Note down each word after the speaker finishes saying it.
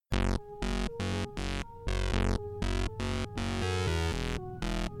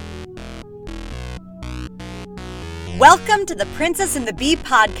Welcome to the Princess and the Bee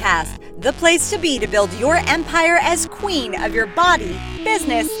podcast, the place to be to build your empire as queen of your body,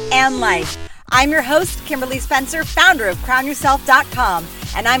 business, and life. I'm your host, Kimberly Spencer, founder of CrownYourself.com,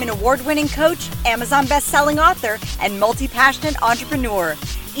 and I'm an award-winning coach, Amazon best-selling author, and multi-passionate entrepreneur.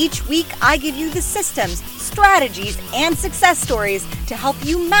 Each week, I give you the systems, strategies, and success stories to help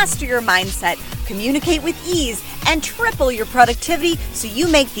you master your mindset, communicate with ease, and triple your productivity so you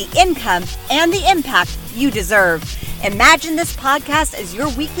make the income and the impact you deserve. Imagine this podcast as your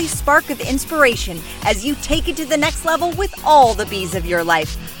weekly spark of inspiration as you take it to the next level with all the bees of your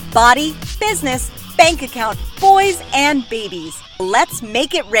life. Body, business, bank account, boys, and babies. Let's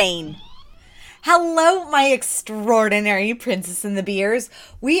make it rain. Hello, my extraordinary Princess and the Beers.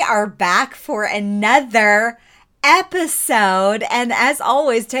 We are back for another episode. And as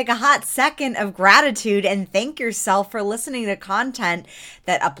always, take a hot second of gratitude and thank yourself for listening to content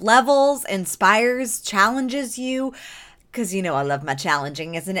that uplevels, inspires, challenges you. Because you know I love my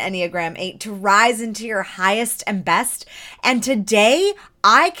challenging as an Enneagram 8 to rise into your highest and best. And today,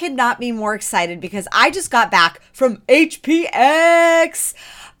 I could not be more excited because I just got back from HPX.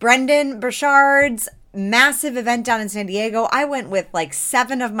 Brendon Burchard's massive event down in San Diego. I went with like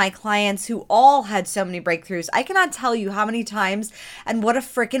 7 of my clients who all had so many breakthroughs. I cannot tell you how many times and what a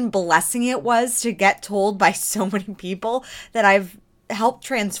freaking blessing it was to get told by so many people that I've helped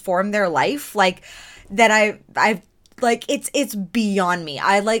transform their life. Like that I've like it's beyond me.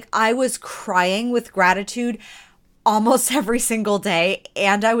 I was crying with gratitude almost every single day,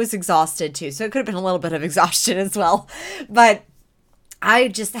 and I was exhausted too. So it could have been a little bit of exhaustion as well. But I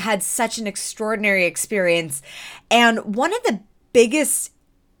just had such an extraordinary experience. And one of the biggest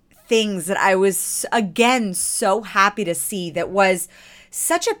things that I was, again, so happy to see that was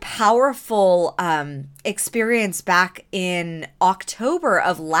such a powerful experience back in October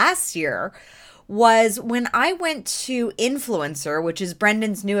of last year was when I went to Influencer, which is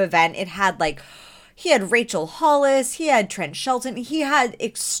Brendon's new event. It had he had Rachel Hollis, he had Trent Shelton, he had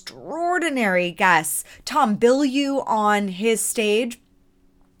extraordinary guests, Tom Bilyeu on his stage.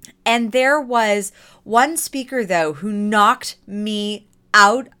 And there was one speaker, though, who knocked me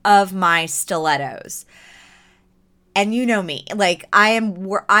out of my stilettos. And you know me, I am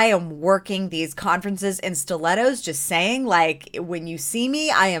working these conferences in stilettos, just saying, when you see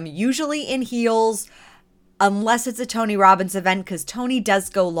me, I am usually in heels, unless it's a Tony Robbins event, because Tony does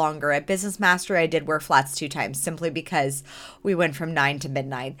go longer. At Business Mastery, I did wear flats 2 times, simply because we went from 9 to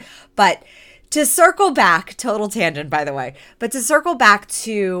midnight. But to circle back, total tangent, by the way, but to circle back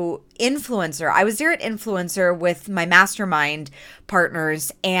to Influencer, I was there at Influencer with my mastermind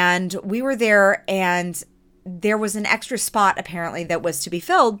partners, and we were there, and there was an extra spot apparently that was to be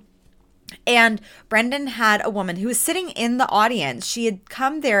filled. And Brendon had a woman who was sitting in the audience. She had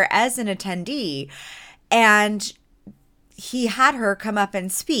come there as an attendee, and he had her come up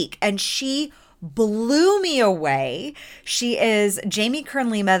and speak, and she blew me away. She is Jamie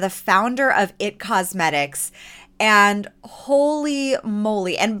Kern-Lima, the founder of IT Cosmetics, and holy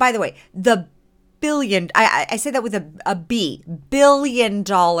moly. And by the way, the billion, I say that with a B, $1 billion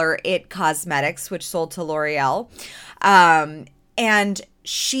IT Cosmetics, which sold to L'Oreal. And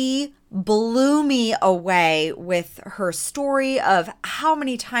she blew me away with her story of how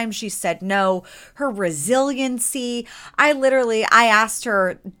many times she said no, her resiliency. I asked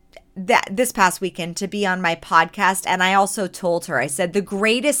her that this past weekend to be on my podcast, and I also told her, I said, the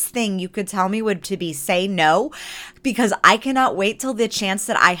greatest thing you could tell me would to be say no, because I cannot wait till the chance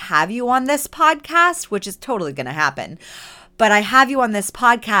that I have you on this podcast, which is totally going to happen. But I have you on this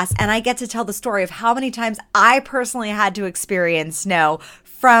podcast, and I get to tell the story of how many times I personally had to experience no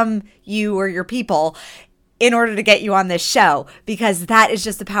from you or your people in order to get you on this show, because that is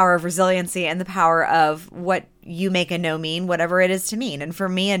just the power of resiliency and the power of what you make a no mean, whatever it is to mean. And for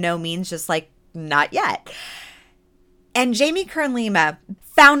me, a no means just not yet. And Jamie Kern-Lima,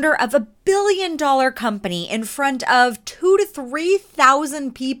 founder of $1 billion company in front of 2,000 to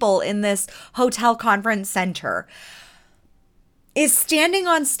 3,000 people in this hotel conference center, is standing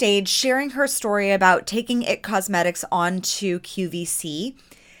on stage sharing her story about taking IT Cosmetics onto QVC.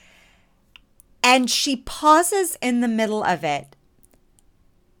 And she pauses in the middle of it,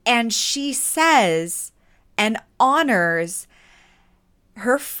 and she says and honors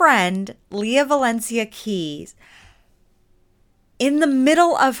her friend, Leah Valencia Keys, in the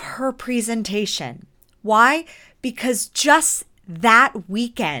middle of her presentation. Why? Because just that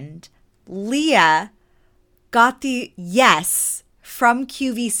weekend, Leah got the yes from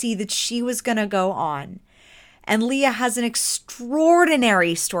QVC that she was going to go on. And Leah has an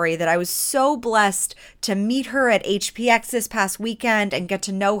extraordinary story that I was so blessed to meet her at HPX this past weekend and get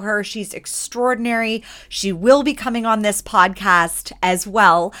to know her. She's extraordinary. She will be coming on this podcast as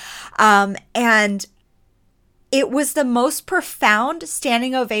well. And it was the most profound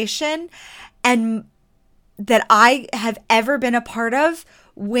standing ovation and that I have ever been a part of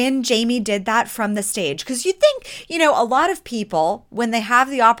when Jamie did that from the stage. Because you think, a lot of people, when they have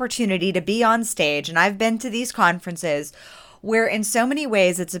the opportunity to be on stage, and I've been to these conferences where in so many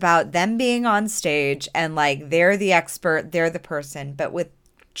ways it's about them being on stage and like they're the expert, they're the person. But with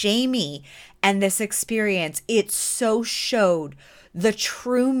Jamie and this experience, it so showed the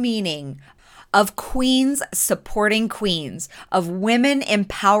true meaning of queens supporting queens, of women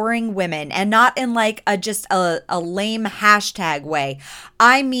empowering women, and not in like just a lame hashtag way.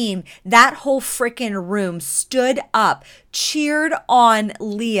 I mean, that whole freaking room stood up, cheered on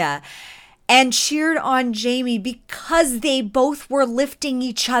Leah, and cheered on Jamie because they both were lifting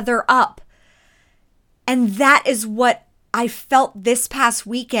each other up. And that is what I felt this past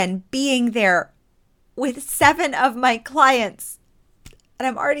weekend being there with 7 of my clients. And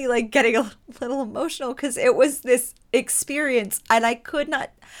I'm already like getting a little emotional because it was this experience and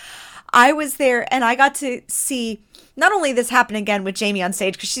I was there and I got to see not only this happen again with Jamie on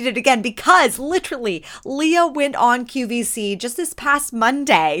stage, because she did it again, because literally Leah went on QVC just this past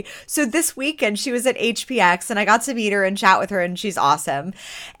Monday. So this weekend she was at HPX and I got to meet her and chat with her and she's awesome.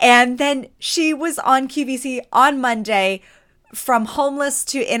 And then she was on QVC on Monday from homeless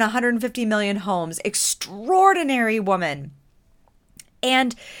to in 150 million homes. Extraordinary woman.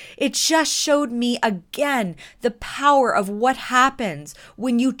 And it just showed me again the power of what happens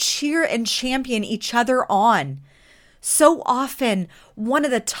when you cheer and champion each other on. So often, one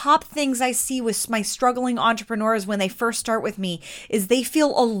of the top things I see with my struggling entrepreneurs when they first start with me is they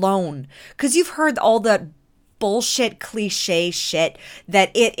feel alone. Because you've heard all the bullshit cliche shit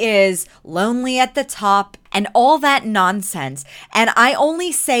that it is lonely at the top and all that nonsense. And I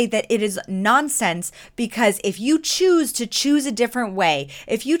only say that it is nonsense because if you choose to choose a different way,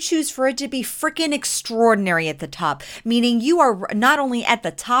 if you choose for it to be freaking extraordinary at the top, meaning you are not only at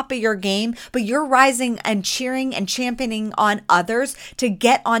the top of your game, but you're rising and cheering and championing on others to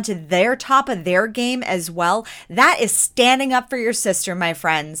get onto their top of their game as well, that is standing up for your sister, my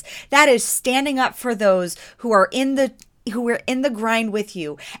friends. That is standing up for those who are in the grind with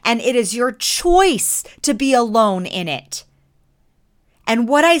you, and it is your choice to be alone in it. And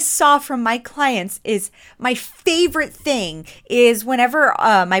what I saw from my clients is my favorite thing is whenever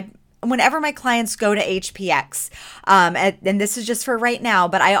my clients go to HPX, and this is just for right now,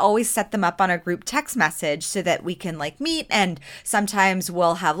 but I always set them up on a group text message so that we can like meet, and sometimes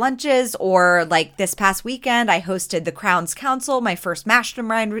we'll have lunches, or like this past weekend, I hosted the Crowns Council, my first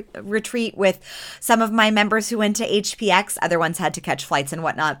mastermind retreat with some of my members who went to HPX. Other ones had to catch flights and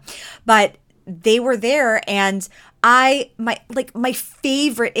whatnot, but they were there, and my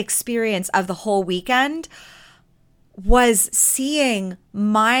favorite experience of the whole weekend was seeing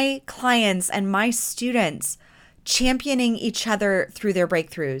my clients and my students championing each other through their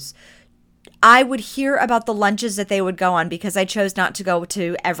breakthroughs. I would hear about the lunches that they would go on because I chose not to go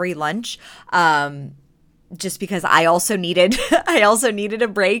to every lunch, just because I also needed a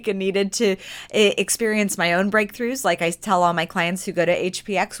break and needed to experience my own breakthroughs. Like I tell all my clients who go to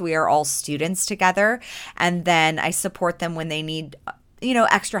HPX, we are all students together, and then I support them when they need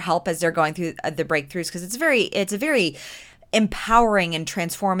extra help as they're going through the breakthroughs, because it's a very empowering and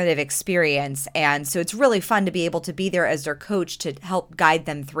transformative experience. And so it's really fun to be able to be there as their coach to help guide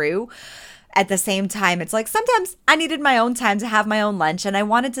them through. At the same time, it's like sometimes I needed my own time to have my own lunch, and I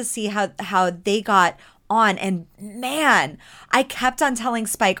wanted to see how they got on. And man, I kept on telling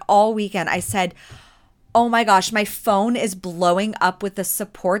Spike all weekend, I said, oh my gosh, my phone is blowing up with the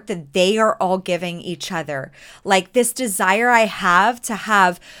support that they are all giving each other. Like this desire I have to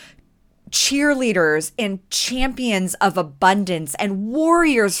have cheerleaders and champions of abundance and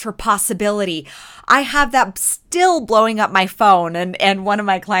warriors for possibility. I have that still blowing up my phone. And one of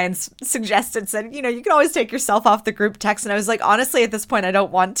my clients said, you can always take yourself off the group text. And I was like, honestly, at this point, I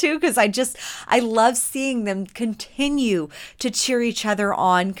don't want to, because I love seeing them continue to cheer each other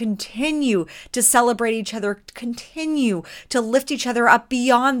on, continue to celebrate each other, continue to lift each other up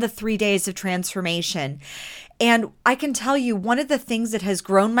beyond the 3 days of transformation. And I can tell you, one of the things that has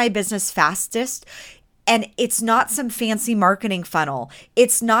grown my business fastest, and it's not some fancy marketing funnel.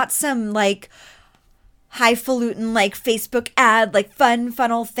 It's not some like highfalutin like Facebook ad, like fun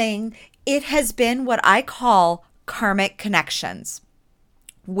funnel thing. It has been what I call karmic connections,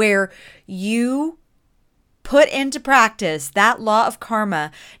 where you put into practice that law of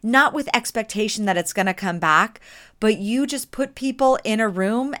karma, not with expectation that it's going to come back, but you just put people in a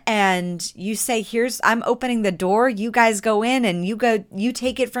room and you say, I'm opening the door, you guys go in and you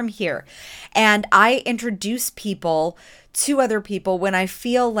take it from here. And I introduce people to other people when I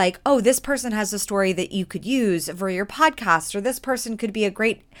feel like, oh, this person has a story that you could use for your podcast, or this person could be a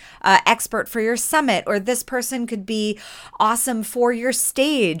great expert for your summit, or this person could be awesome for your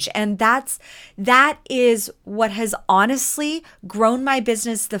stage. And that is what has honestly grown my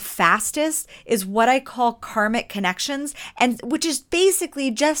business the fastest, is what I call karmic connections, and which is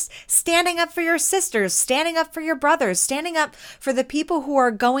basically just standing up for your sisters, standing up for your brothers, standing up for the people who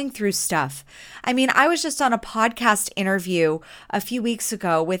are going through stuff. I mean, I was just on a podcast interview a few weeks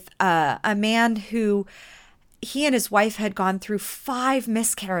ago with a man who, he and his wife had gone through 5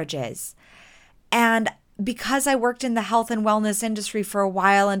 miscarriages. And because I worked in the health and wellness industry for a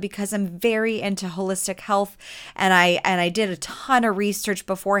while, and because I'm very into holistic health, and I did a ton of research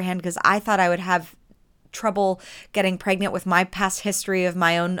beforehand because I thought I would have trouble getting pregnant with my past history of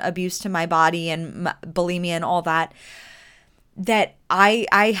my own abuse to my body and bulimia and all that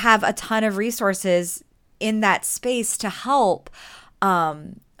I have a ton of resources in that space to help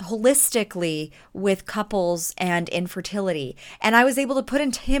holistically with couples and infertility. And I was able to put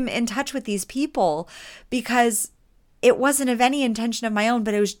him in touch with these people because it wasn't of any intention of my own,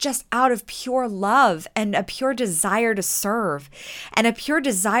 but it was just out of pure love and a pure desire to serve and a pure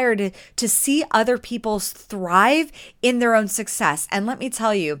desire to see other people thrive in their own success. And let me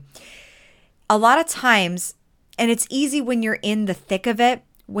tell you, a lot of times, and it's easy when you're in the thick of it,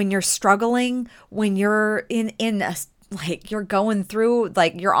 when you're struggling, when you're you're going through,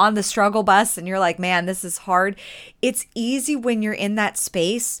 like you're on the struggle bus and you're like, man, this is hard. It's easy when you're in that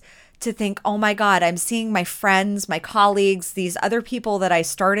space to think, oh my God, I'm seeing my friends, my colleagues, these other people that I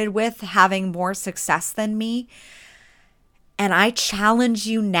started with having more success than me. And I challenge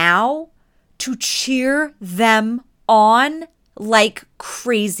you now to cheer them on like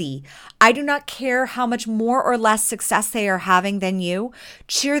crazy. I do not care how much more or less success they are having than you.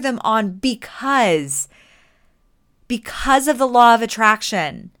 Cheer them on because of the law of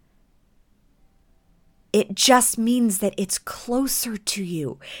attraction. It just means that it's closer to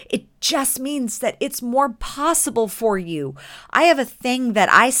you. It just means that it's more possible for you. I have a thing that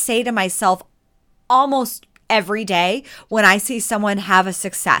I say to myself almost every day when I see someone have a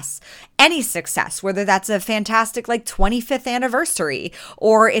success, any success, whether that's a fantastic 25th anniversary,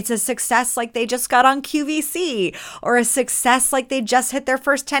 or it's a success like they just got on QVC, or a success like they just hit their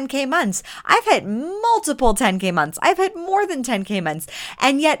first 10K months. I've hit multiple 10K months. I've hit more than 10K months.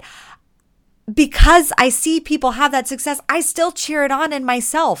 And yet, because I see people have that success, I still cheer it on in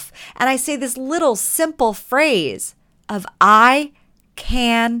myself. And I say this little simple phrase of I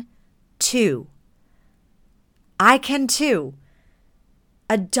can too. I can too.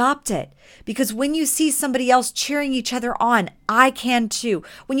 Adopt it. Because when you see somebody else cheering each other on, I can too.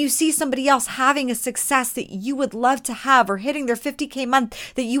 When you see somebody else having a success that you would love to have, or hitting their 50K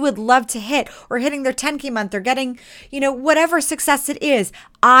month that you would love to hit, or hitting their 10K month, or getting, whatever success it is,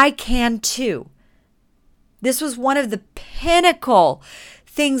 I can too. This was one of the pinnacle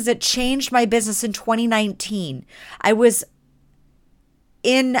things that changed my business in 2019. I was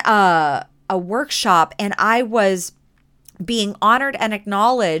in a workshop and I was being honored and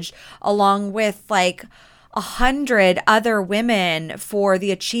acknowledged along with 100 other women for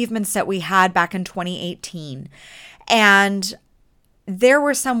the achievements that we had back in 2018. And there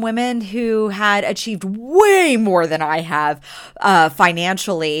were some women who had achieved way more than I have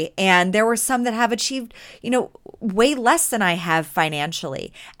financially. And there were some that have achieved, way less than I have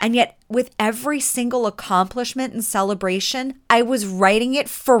financially. And yet with every single accomplishment and celebration, I was writing it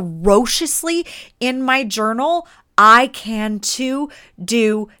ferociously in my journal. I can too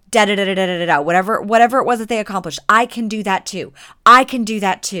do whatever it was that they accomplished. I can do that too. I can do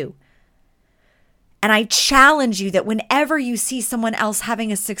that too. And I challenge you that whenever you see someone else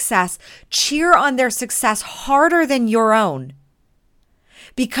having a success, cheer on their success harder than your own.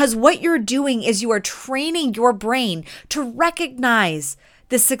 Because what you're doing is you are training your brain to recognize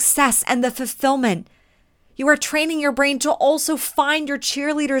the success and the fulfillment. You are training your brain to also find your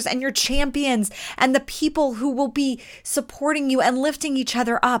cheerleaders and your champions and the people who will be supporting you and lifting each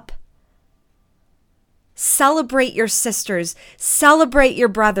other up. Celebrate your sisters, celebrate your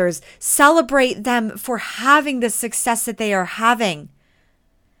brothers, celebrate them for having the success that they are having.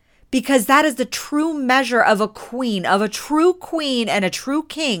 Because that is the true measure of a queen, of a true queen and a true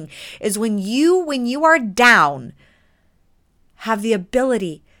king, is when you are down, have the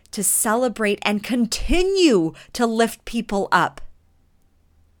ability to celebrate and continue to lift people up.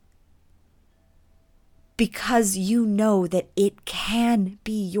 because you know that it can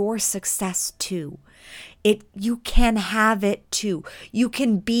be your success too. You can have it too. You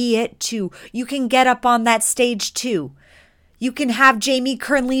can be it too. You can get up on that stage too. You can have Jamie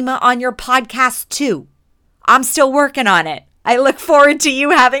Kern-Lima on your podcast too. I'm still working on it. I look forward to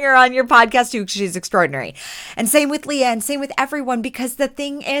you having her on your podcast too, because she's extraordinary. And same with Leah and same with everyone, because the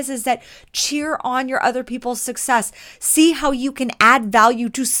thing is that cheer on your other people's success. See how you can add value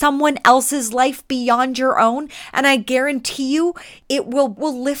to someone else's life beyond your own. And I guarantee you it will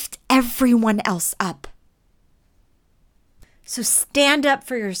lift everyone else up. So stand up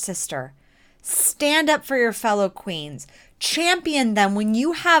for your sister. Stand up for your fellow queens. Champion them when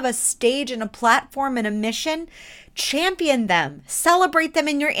you have a stage and a platform and a mission. Champion them. Celebrate them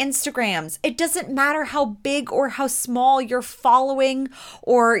in your Instagrams. It doesn't matter how big or how small your following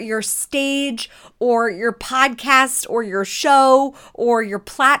or your stage or your podcast or your show or your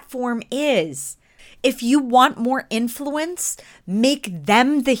platform is. If you want more influence, make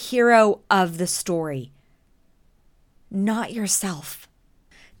them the hero of the story, not yourself.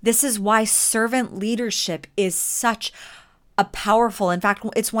 This is why servant leadership is such a powerful, in fact,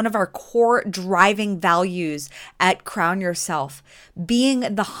 it's one of our core driving values at Crown Yourself.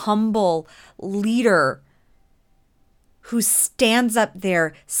 Being the humble leader who stands up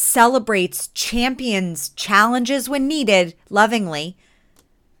there, celebrates, champions, challenges when needed, lovingly,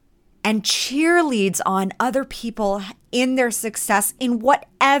 and cheerleads on other people in their success in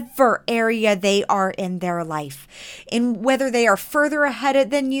whatever area they are in their life, in whether they are further ahead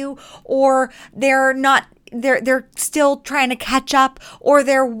than you or they're not. They're still trying to catch up or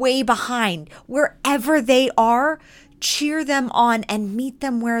they're way behind. Wherever they are, cheer them on and meet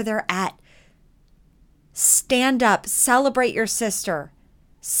them where they're at. Stand up, celebrate your sister,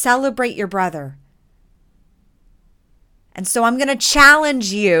 celebrate your brother. And so I'm going to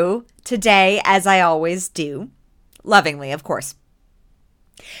challenge you today, as I always do, lovingly, of course,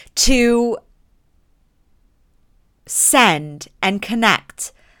 to send and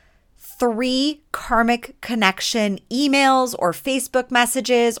connect 3 karmic connection emails or Facebook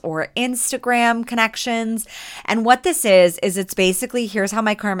messages or Instagram connections. And what this is it's basically, here's how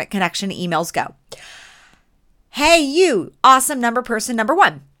my karmic connection emails go. Hey, you, awesome number person number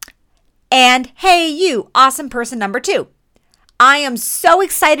 1. And hey, you, awesome person number 2. I am so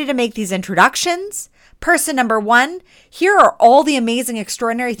excited to make these introductions. Person number 1, here are all the amazing,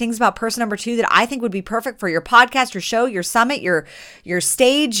 extraordinary things about person number 2 that I think would be perfect for your podcast, your show, your summit, your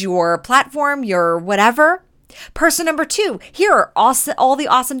stage, your platform, your whatever. Person number 2, here are all the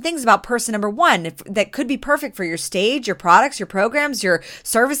awesome things about person number 1 that could be perfect for your stage, your products, your programs, your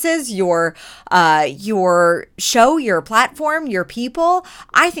services, your show, your platform, your people.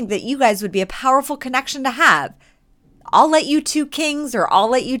 I think that you guys would be a powerful connection to have. I'll let you 2 kings or I'll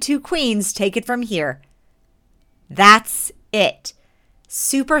let you 2 queens take it from here. That's it.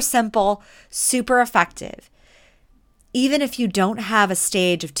 Super simple, super effective. Even if you don't have a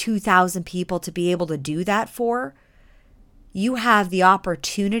stage of 2,000 people to be able to do that for, you have the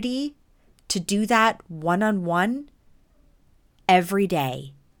opportunity to do that one-on-one every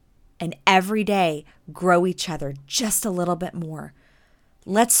day. And every day, grow each other just a little bit more.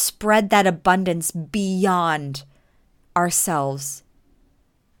 Let's spread that abundance beyond ourselves.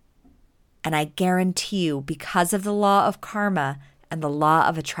 And I guarantee you, because of the law of karma and the law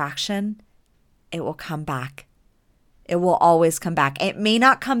of attraction, it will come back. It will always come back. It may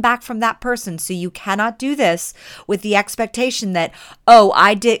not come back from that person. So you cannot do this with the expectation that, oh,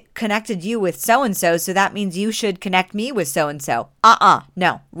 I connected you with so-and-so, so that means you should connect me with so-and-so.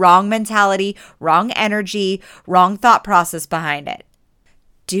 No. Wrong mentality, wrong energy, wrong thought process behind it.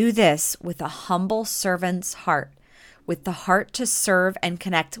 Do this with a humble servant's heart, with the heart to serve and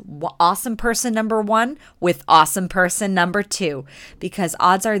connect awesome person number 1 with awesome person number 2, because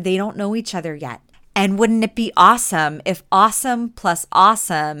odds are they don't know each other yet. And wouldn't it be awesome if awesome plus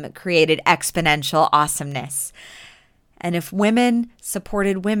awesome created exponential awesomeness? And if women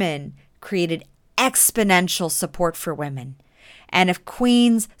supported women, created exponential support for women. And if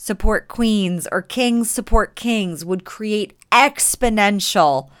queens support queens or kings support kings, would create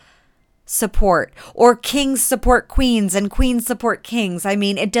exponential support, or kings support queens and queens support kings. I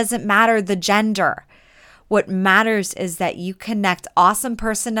mean, it doesn't matter the gender. What matters is that you connect awesome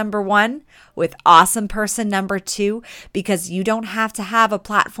person number 1 with awesome person number 2, because you don't have to have a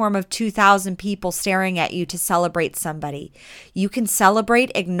platform of 2,000 people staring at you to celebrate somebody. You can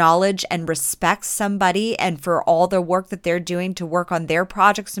celebrate, acknowledge, and respect somebody and for all the work that they're doing to work on their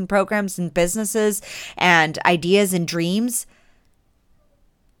projects and programs and businesses and ideas and dreams.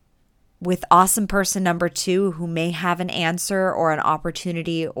 with awesome person number 2 who may have an answer or an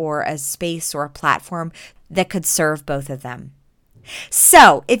opportunity or a space or a platform that could serve both of them.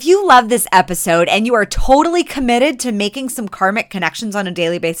 So, if you love this episode and you are totally committed to making some karmic connections on a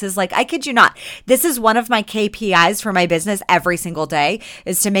daily basis, like I kid you not, this is one of my KPIs for my business every single day,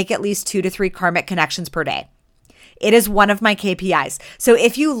 is to make at least 2 to 3 karmic connections per day. It is one of my KPIs. So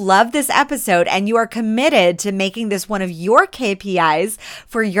if you love this episode and you are committed to making this one of your KPIs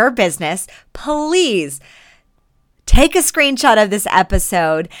for your business, please take a screenshot of this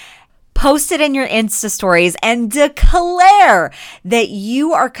episode, post it in your Insta stories, and declare that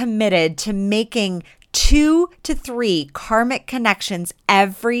you are committed to making 2 to 3 karmic connections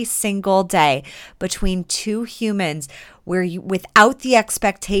every single day between 2 humans, where you, without the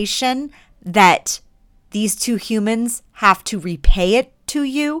expectation that these 2 humans have to repay it to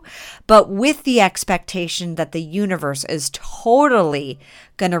you, but with the expectation that the universe is totally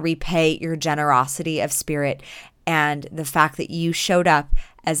going to repay your generosity of spirit and the fact that you showed up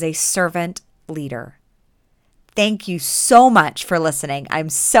as a servant leader. Thank you so much for listening. I'm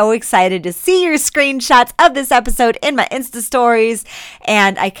so excited to see your screenshots of this episode in my Insta stories,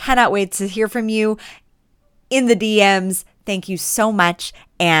 and I cannot wait to hear from you in the DMs. Thank you so much,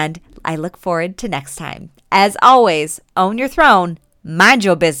 and I look forward to next time. As always, own your throne, mind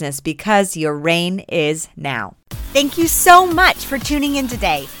your business, because your reign is now. Thank you so much for tuning in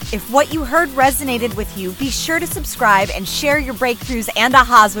today. If what you heard resonated with you, be sure to subscribe and share your breakthroughs and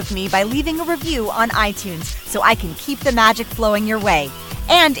ahas with me by leaving a review on iTunes so I can keep the magic flowing your way.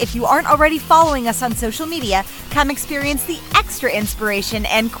 And if you aren't already following us on social media, come experience the extra inspiration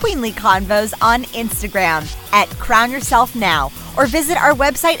and queenly convos on Instagram at Crown Yourself Now, or visit our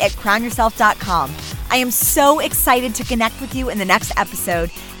website at crownyourself.com. I am so excited to connect with you in the next episode.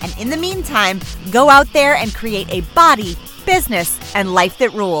 And in the meantime, go out there and create a body, business, and life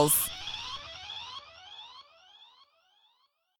that rules.